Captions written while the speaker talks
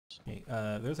Okay,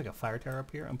 there's like a fire tower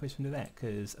up here. I'm pushing to that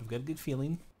because I've got a good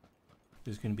feeling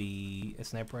there's going to be a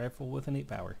sniper rifle with an 8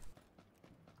 power.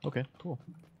 Okay, cool.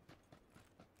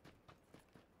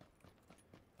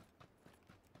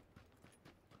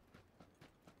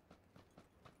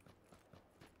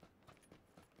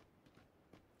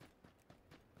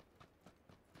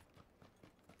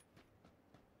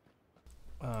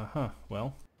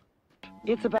 Well,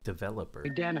 It's about developer.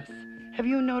 Dennis. Have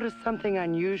you noticed something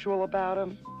unusual about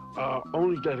him?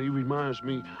 Only that he reminds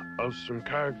me of some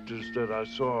characters that I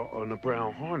saw on the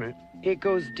Brown Hornet. It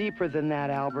goes deeper than that,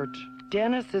 Albert.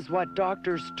 Dennis is what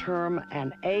doctors term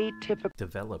an atypical.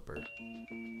 Developer.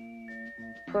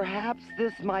 Perhaps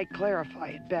this might clarify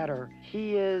it better.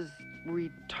 He is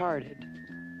retarded.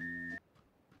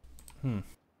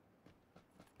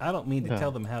 I don't mean to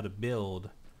tell them how to build,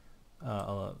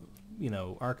 you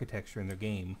know, architecture in their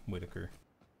game, Whitaker.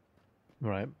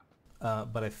 Right.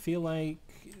 But I feel like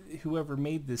whoever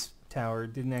made this tower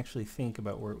didn't actually think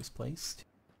about where it was placed.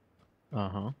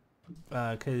 Uh-huh.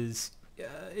 Because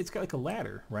it's got like a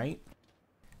ladder, right?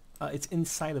 It's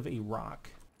inside of a rock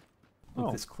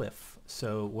with this cliff.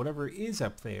 So whatever is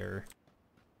up there...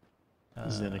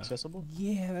 is it inaccessible?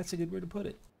 Yeah, that's a good way to put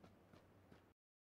it.